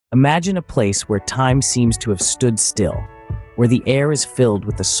Imagine a place where time seems to have stood still, where the air is filled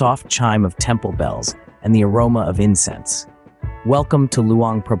with the soft chime of temple bells and the aroma of incense. Welcome to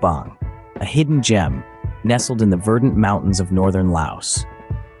Luong Prabang, a hidden gem nestled in the verdant mountains of northern Laos.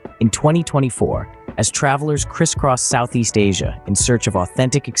 In 2024, as travelers crisscross Southeast Asia in search of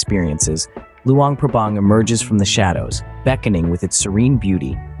authentic experiences, Luong Prabang emerges from the shadows, beckoning with its serene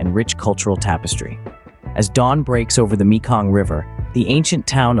beauty and rich cultural tapestry. As dawn breaks over the Mekong River, the ancient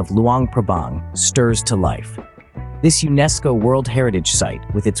town of Luong Prabang stirs to life. This UNESCO World Heritage Site,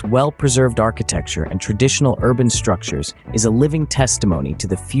 with its well-preserved architecture and traditional urban structures, is a living testimony to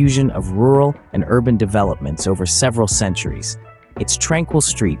the fusion of rural and urban developments over several centuries. Its tranquil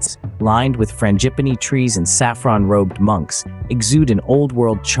streets, lined with frangipani trees and saffron-robed monks, exude an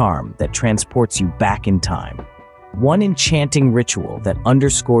old-world charm that transports you back in time. One enchanting ritual that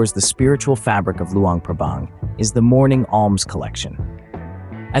underscores the spiritual fabric of Luong Prabang is the morning alms collection.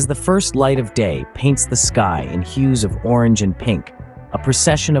 As the first light of day paints the sky in hues of orange and pink, a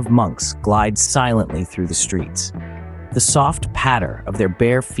procession of monks glides silently through the streets. The soft patter of their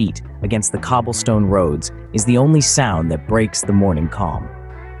bare feet against the cobblestone roads is the only sound that breaks the morning calm.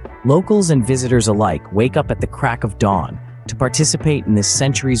 Locals and visitors alike wake up at the crack of dawn to participate in this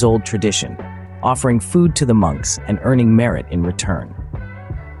centuries-old tradition, offering food to the monks and earning merit in return.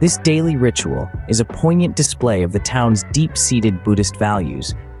 This daily ritual is a poignant display of the town's deep-seated Buddhist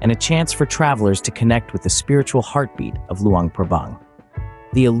values and a chance for travelers to connect with the spiritual heartbeat of Luong Prabang.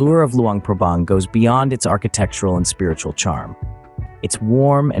 The allure of Luong Prabang goes beyond its architectural and spiritual charm. Its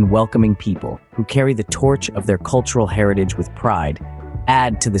warm and welcoming people, who carry the torch of their cultural heritage with pride,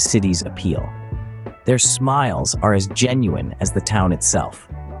 add to the city's appeal. Their smiles are as genuine as the town itself,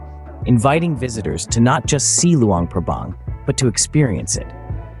 inviting visitors to not just see Luong Prabang, but to experience it.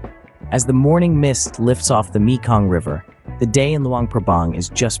 As the morning mist lifts off the Mekong River, the day in Luong Prabang is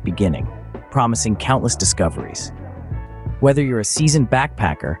just beginning, promising countless discoveries. Whether you're a seasoned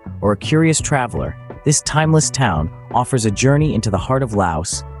backpacker or a curious traveler, this timeless town offers a journey into the heart of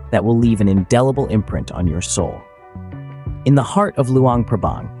Laos that will leave an indelible imprint on your soul. In the heart of Luong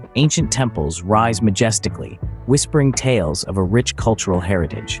Prabang, ancient temples rise majestically, whispering tales of a rich cultural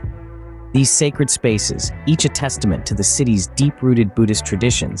heritage. These sacred spaces, each a testament to the city's deep-rooted Buddhist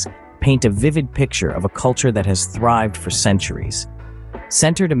traditions, paint a vivid picture of a culture that has thrived for centuries.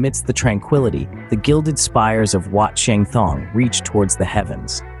 Centered amidst the tranquility, the gilded spires of Wat Sieng Thong reach towards the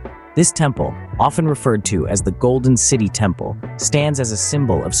heavens. This temple, often referred to as the Golden City Temple, stands as a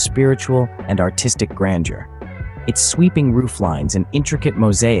symbol of spiritual and artistic grandeur. Its sweeping rooflines and intricate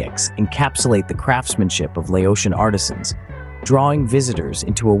mosaics encapsulate the craftsmanship of Laotian artisans, drawing visitors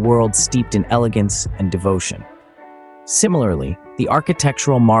into a world steeped in elegance and devotion. Similarly, the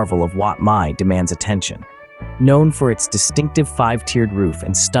architectural marvel of Wat Mai demands attention. Known for its distinctive five-tiered roof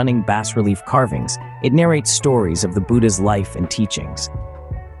and stunning bas-relief carvings, it narrates stories of the Buddha's life and teachings.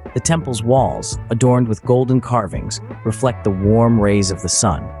 The temple's walls, adorned with golden carvings, reflect the warm rays of the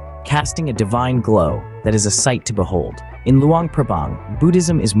sun, casting a divine glow that is a sight to behold. In Luong Prabang,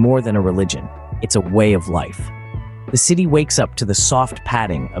 Buddhism is more than a religion, it's a way of life. The city wakes up to the soft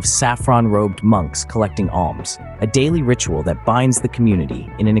padding of saffron-robed monks collecting alms, a daily ritual that binds the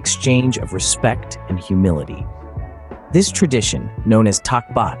community in an exchange of respect and humility. This tradition, known as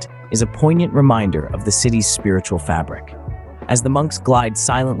takbat, is a poignant reminder of the city's spiritual fabric. As the monks glide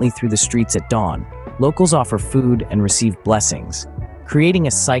silently through the streets at dawn, locals offer food and receive blessings, creating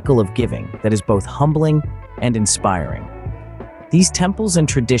a cycle of giving that is both humbling and inspiring. These temples and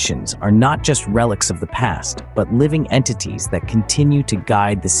traditions are not just relics of the past, but living entities that continue to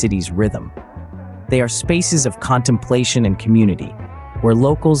guide the city's rhythm. They are spaces of contemplation and community, where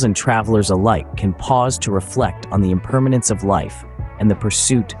locals and travelers alike can pause to reflect on the impermanence of life and the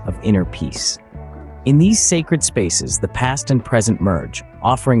pursuit of inner peace. In these sacred spaces, the past and present merge,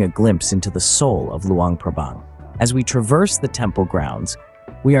 offering a glimpse into the soul of Luong Prabang. As we traverse the temple grounds,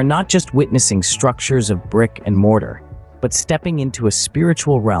 we are not just witnessing structures of brick and mortar, but stepping into a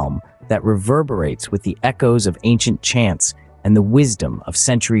spiritual realm that reverberates with the echoes of ancient chants and the wisdom of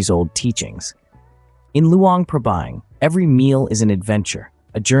centuries-old teachings. In Luong Prabang, every meal is an adventure,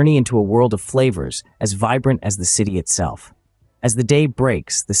 a journey into a world of flavors as vibrant as the city itself. As the day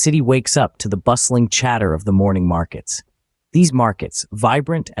breaks, the city wakes up to the bustling chatter of the morning markets. These markets,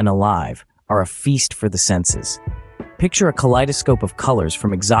 vibrant and alive, are a feast for the senses. Picture a kaleidoscope of colors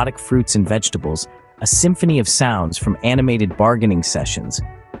from exotic fruits and vegetables, a symphony of sounds from animated bargaining sessions,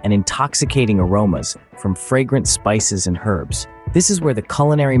 and intoxicating aromas from fragrant spices and herbs. This is where the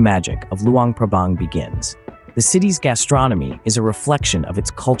culinary magic of Luong Prabang begins. The city's gastronomy is a reflection of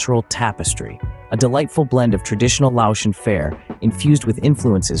its cultural tapestry, a delightful blend of traditional Laotian fare infused with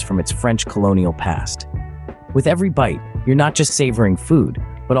influences from its French colonial past. With every bite, you're not just savoring food,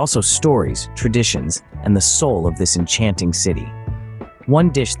 but also stories, traditions, and the soul of this enchanting city. One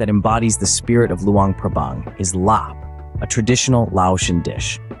dish that embodies the spirit of Luong Prabang is lap, a traditional Laotian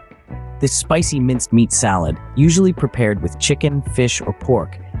dish. This spicy minced meat salad, usually prepared with chicken, fish, or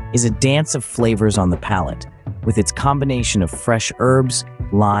pork, is a dance of flavors on the palate, with its combination of fresh herbs,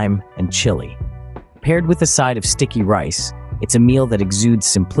 lime, and chili. Paired with a side of sticky rice, it's a meal that exudes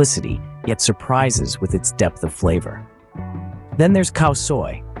simplicity, yet surprises with its depth of flavor. Then there's khao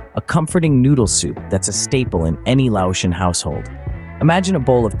soi, a comforting noodle soup that's a staple in any Laotian household. Imagine a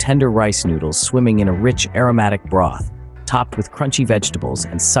bowl of tender rice noodles swimming in a rich, aromatic broth, topped with crunchy vegetables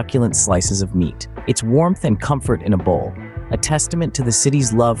and succulent slices of meat. Its warmth and comfort in a bowl, a testament to the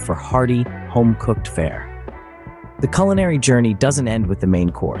city's love for hearty, home-cooked fare. The culinary journey doesn't end with the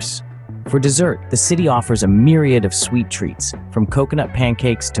main course. For dessert, the city offers a myriad of sweet treats, from coconut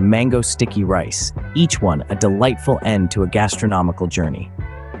pancakes to mango sticky rice, each one a delightful end to a gastronomical journey.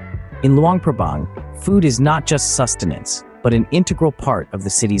 In Luong Prabang, food is not just sustenance, but an integral part of the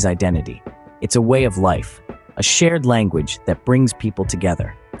city's identity. It's a way of life, a shared language that brings people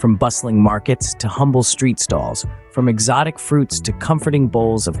together. From bustling markets to humble street stalls, from exotic fruits to comforting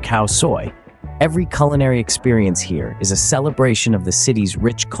bowls of khao soi, every culinary experience here is a celebration of the city's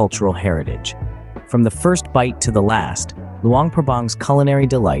rich cultural heritage. From the first bite to the last, Luong Prabang's culinary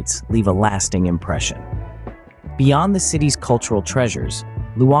delights leave a lasting impression. Beyond the city's cultural treasures,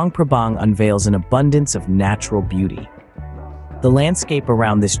 Luong Prabang unveils an abundance of natural beauty. The landscape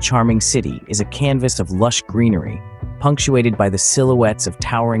around this charming city is a canvas of lush greenery, punctuated by the silhouettes of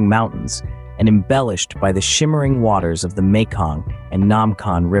towering mountains and embellished by the shimmering waters of the Mekong and Nam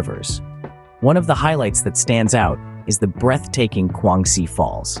Khan rivers. One of the highlights that stands out is the breathtaking Kwangsi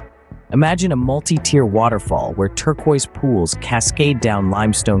Falls. Imagine a multi-tier waterfall where turquoise pools cascade down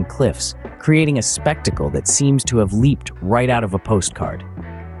limestone cliffs, creating a spectacle that seems to have leaped right out of a postcard.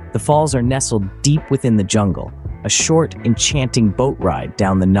 The falls are nestled deep within the jungle, a short, enchanting boat ride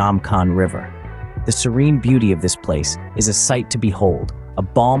down the Nam Khan River. The serene beauty of this place is a sight to behold, a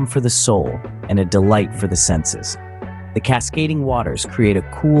balm for the soul and a delight for the senses. The cascading waters create a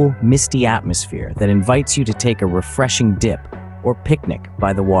cool, misty atmosphere that invites you to take a refreshing dip or picnic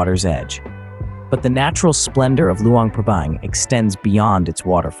by the water's edge. But the natural splendor of Luong Prabang extends beyond its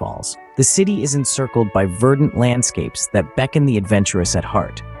waterfalls. The city is encircled by verdant landscapes that beckon the adventurous at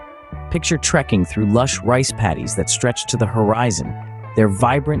heart. Picture trekking through lush rice paddies that stretch to the horizon, their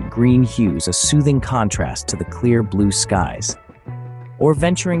vibrant green hues a soothing contrast to the clear blue skies. Or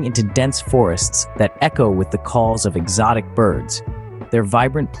venturing into dense forests that echo with the calls of exotic birds, their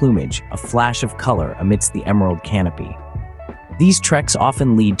vibrant plumage a flash of color amidst the emerald canopy. These treks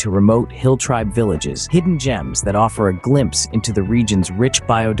often lead to remote hill tribe villages, hidden gems that offer a glimpse into the region's rich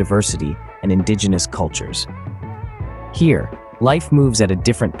biodiversity and indigenous cultures. Here, life moves at a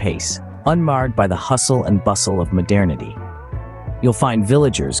different pace, unmarred by the hustle and bustle of modernity. You'll find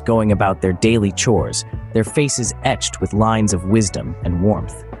villagers going about their daily chores, their faces etched with lines of wisdom and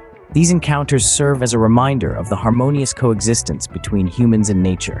warmth. These encounters serve as a reminder of the harmonious coexistence between humans and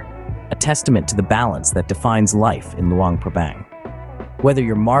nature, a testament to the balance that defines life in Luong Prabang. Whether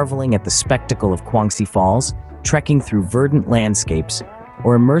you're marveling at the spectacle of Kwangsi Falls, trekking through verdant landscapes,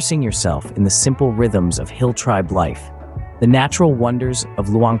 or immersing yourself in the simple rhythms of hill tribe life, the natural wonders of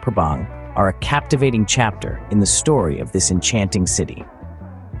Luong Prabang are a captivating chapter in the story of this enchanting city.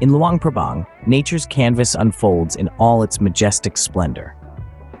 In Luong Prabang, nature's canvas unfolds in all its majestic splendor.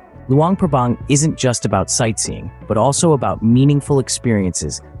 Luong Prabang isn't just about sightseeing, but also about meaningful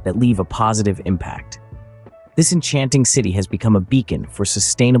experiences that leave a positive impact. This enchanting city has become a beacon for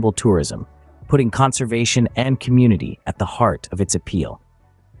sustainable tourism, putting conservation and community at the heart of its appeal.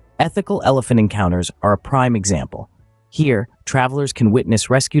 Ethical elephant encounters are a prime example. Here, travelers can witness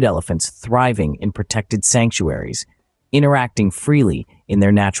rescued elephants thriving in protected sanctuaries, interacting freely in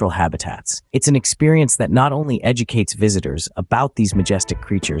their natural habitats. It's an experience that not only educates visitors about these majestic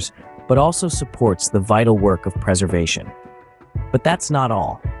creatures, but also supports the vital work of preservation. But that's not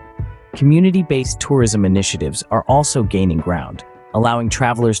all. Community-based tourism initiatives are also gaining ground, allowing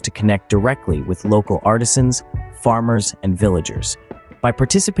travelers to connect directly with local artisans, farmers, and villagers. By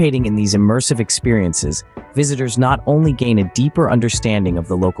participating in these immersive experiences, visitors not only gain a deeper understanding of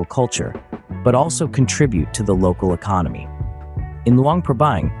the local culture, but also contribute to the local economy. In Luong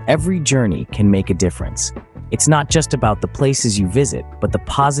Prabang, every journey can make a difference. It's not just about the places you visit, but the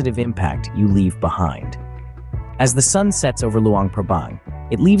positive impact you leave behind. As the sun sets over Luong Prabang,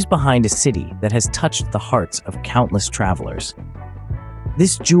 it leaves behind a city that has touched the hearts of countless travelers.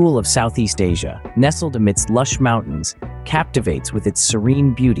 This jewel of Southeast Asia, nestled amidst lush mountains, captivates with its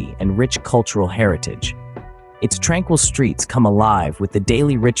serene beauty and rich cultural heritage. Its tranquil streets come alive with the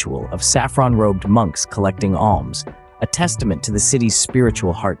daily ritual of saffron-robed monks collecting alms, a testament to the city's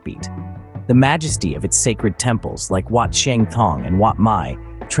spiritual heartbeat. The majesty of its sacred temples, like Wat Sieng Thong and Wat Mai,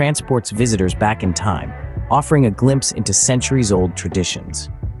 transports visitors back in time, offering a glimpse into centuries-old traditions.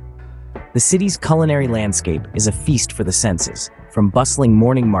 The city's culinary landscape is a feast for the senses, from bustling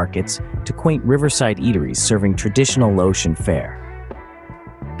morning markets to quaint riverside eateries serving traditional Laotian fare.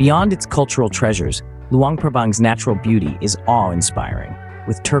 Beyond its cultural treasures, Luong Prabang's natural beauty is awe-inspiring,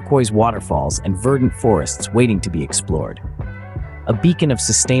 with turquoise waterfalls and verdant forests waiting to be explored. A beacon of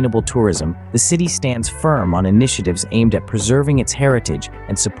sustainable tourism, the city stands firm on initiatives aimed at preserving its heritage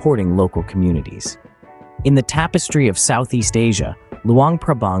and supporting local communities. In the tapestry of Southeast Asia, Luong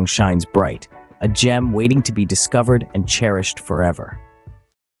Prabang shines bright, a gem waiting to be discovered and cherished forever.